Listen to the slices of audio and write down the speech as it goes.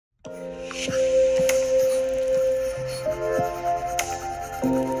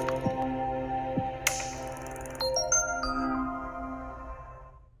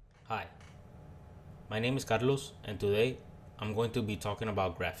name is Carlos, and today I'm going to be talking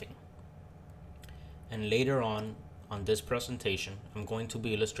about graphing. And later on this presentation, I'm going to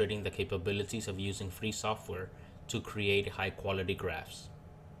be illustrating the capabilities of using free software to create high quality graphs.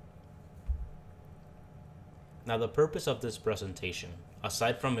 Now, the purpose of this presentation,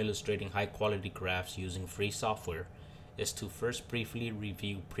 aside from illustrating high quality graphs using free software, is to first briefly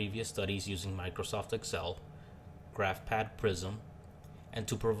review previous studies using Microsoft Excel, GraphPad Prism, and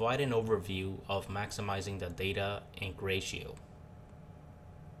to provide an overview of maximizing the data ink ratio.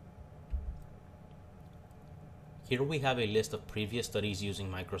 Here we have a list of previous studies using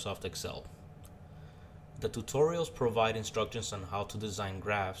Microsoft Excel. The tutorials provide instructions on how to design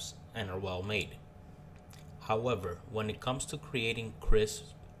graphs and are well made. However, when it comes to creating crisp,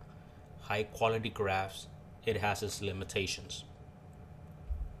 high quality graphs, it has its limitations.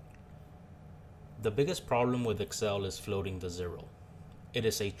 The biggest problem with Excel is floating the zero. It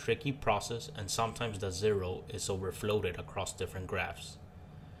is a tricky process, and sometimes the zero is overfloated across different graphs,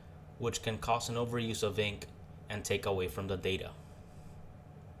 which can cause an overuse of ink and take away from the data.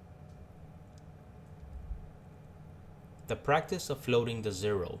 The practice of floating the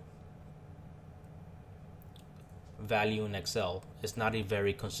zero value in Excel is not a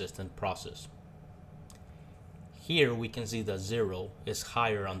very consistent process. Here we can see the zero is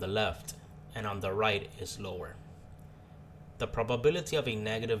higher on the left and on the right is lower. The probability of a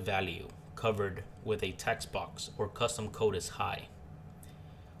negative value covered with a text box or custom code is high.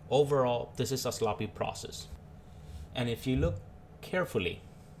 Overall, this is a sloppy process. And if you look carefully,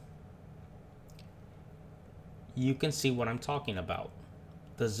 you can see what I'm talking about.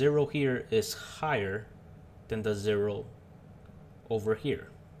 The zero here is higher than the zero over here.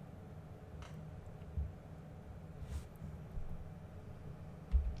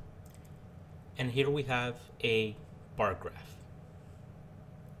 And here we have a bar graph.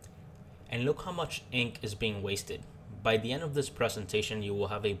 And look how much ink is being wasted. By the end of this presentation, you will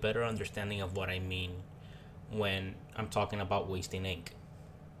have a better understanding of what I mean when I'm talking about wasting ink.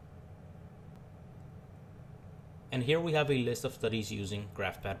 And here we have a list of studies using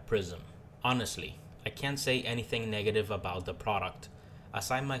GraphPad Prism. Honestly, I can't say anything negative about the product,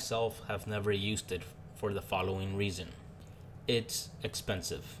 as I myself have never used it for the following reason. It's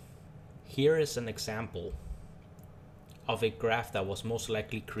expensive. Here is an example of a graph that was most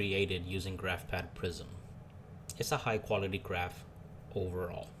likely created using GraphPad Prism. It's a high quality graph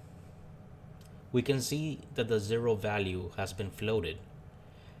overall. We can see that the zero value has been floated,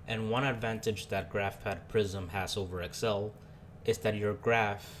 and one advantage that GraphPad Prism has over Excel is that your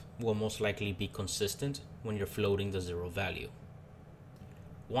graph will most likely be consistent when you're floating the zero value.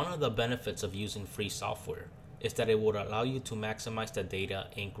 One of the benefits of using free software is that it would allow you to maximize the data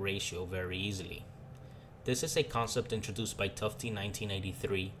ink ratio very easily. This is a concept introduced by Tufte in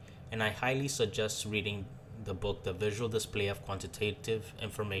 1983, and I highly suggest reading the book The Visual Display of Quantitative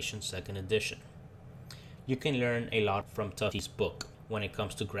Information 2nd edition. You can learn a lot from Tufte's book when it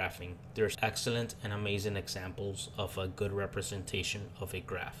comes to graphing. There's excellent and amazing examples of a good representation of a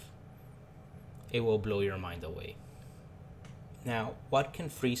graph. It will blow your mind away. Now, what can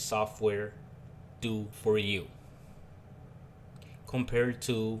free software do for you compared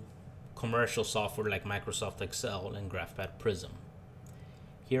to commercial software like Microsoft Excel and GraphPad Prism?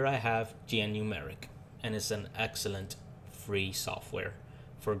 Here I have Gnumeric, and it's an excellent free software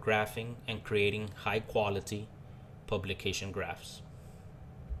for graphing and creating high quality publication graphs.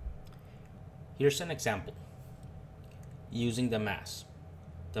 Here's an example using the MAS,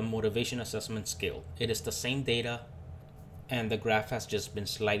 the Motivation Assessment Scale. It is the same data, and the graph has just been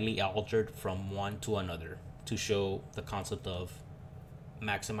slightly altered from one to another to show the concept of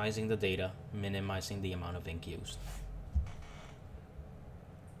maximizing the data, minimizing the amount of ink used.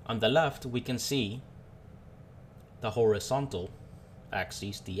 On the left, we can see the horizontal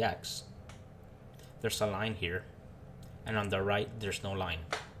axis, the X. There's a line here, and on the right, there's no line.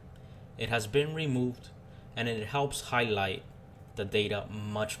 It has been removed, and it helps highlight the data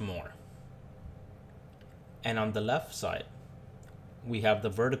much more. And on the left side, we have the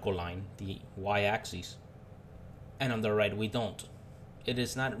vertical line, the Y-axis, and on the right, we don't. It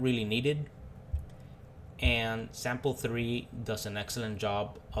is not really needed, and sample 3 does an excellent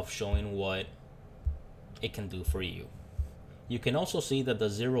job of showing what it can do for you. You can also see that the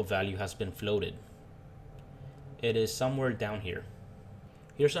zero value has been floated. It is somewhere down here.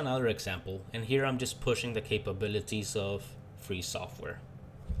 Here's another example, and here I'm just pushing the capabilities of free software.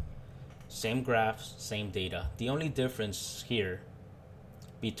 Same graphs, same data. The only difference here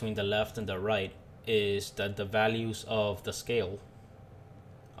between the left and the right is that the values of the scale,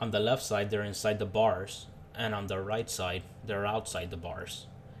 on the left side they're inside the bars, and on the right side they're outside the bars.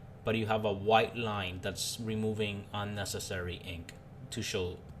 but you have a white line that's removing unnecessary ink to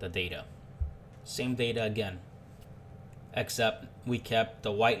show the data. Same data again, except we kept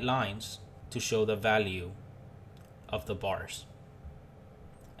the white lines to show the value of the bars.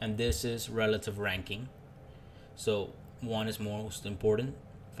 And this is relative ranking. So 1 is most important,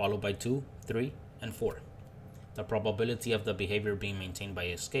 followed by 2, 3, and 4. The probability of the behavior being maintained by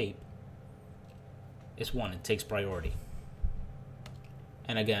escape is 1. It takes priority.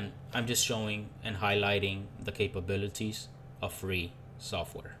 And again, I'm just showing and highlighting the capabilities of free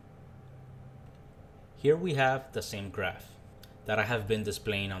software. Here we have the same graph that I have been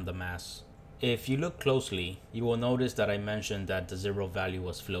displaying on the mass. If you look closely, you will notice that I mentioned that the 0 value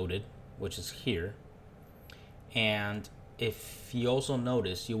was floated, which is here. And if you also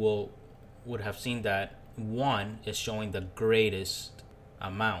notice, you would have seen that 1 is showing the greatest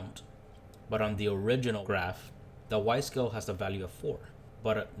amount, but on the original graph, the y-scale has the value of 4,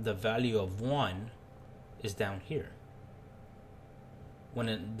 but the value of 1 is down here. When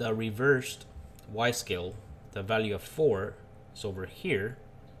in the reversed y-scale, the value of 4 is over here.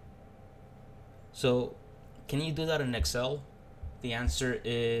 So can you do that in Excel? The answer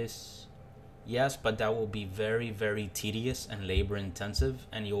is yes, but that will be very, very tedious and labor intensive,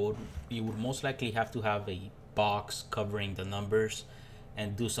 and you would most likely have to have a box covering the numbers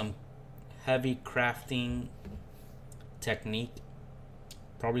and do some heavy crafting technique,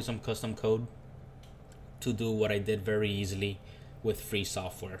 probably some custom code, to do what I did very easily with free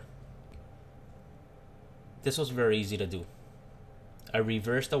software. This was very easy to do. I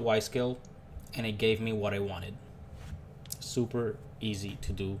reversed the y-scale and it gave me what I wanted. Super easy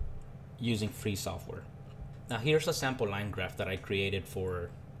to do using free software. Now here's a sample line graph that I created for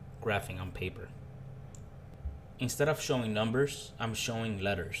graphing on paper. Instead of showing numbers, I'm showing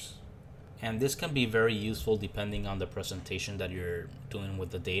letters. And this can be very useful depending on the presentation that you're doing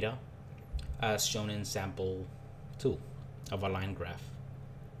with the data, as shown in sample 2 of a line graph.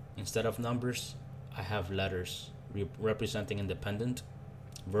 Instead of numbers, I have letters representing independent,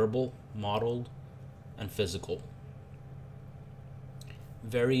 verbal, modeled, and physical.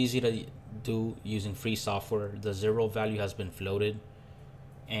 Very easy to do using free software. The 0 value has been floated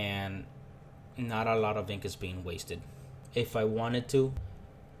and not a lot of ink is being wasted. If I wanted to,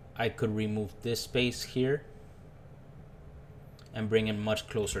 I could remove this space here and bring it much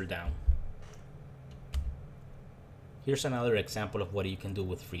closer down. Here's another example of what you can do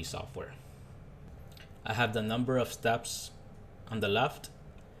with free software. I have the number of steps on the left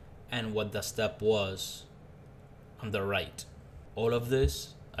and what the step was on the right. All of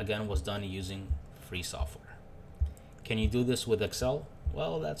this, again, was done using free software. Can you do this with Excel?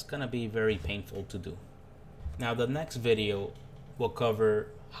 Well, that's gonna be very painful to do. Now, the next video will cover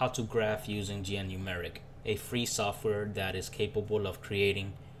how to graph using Gnumeric, a free software that is capable of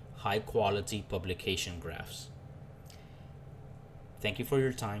creating high quality publication graphs. Thank you for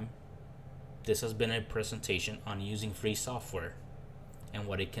your time. This has been a presentation on using free software and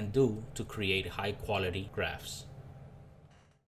what it can do to create high quality graphs.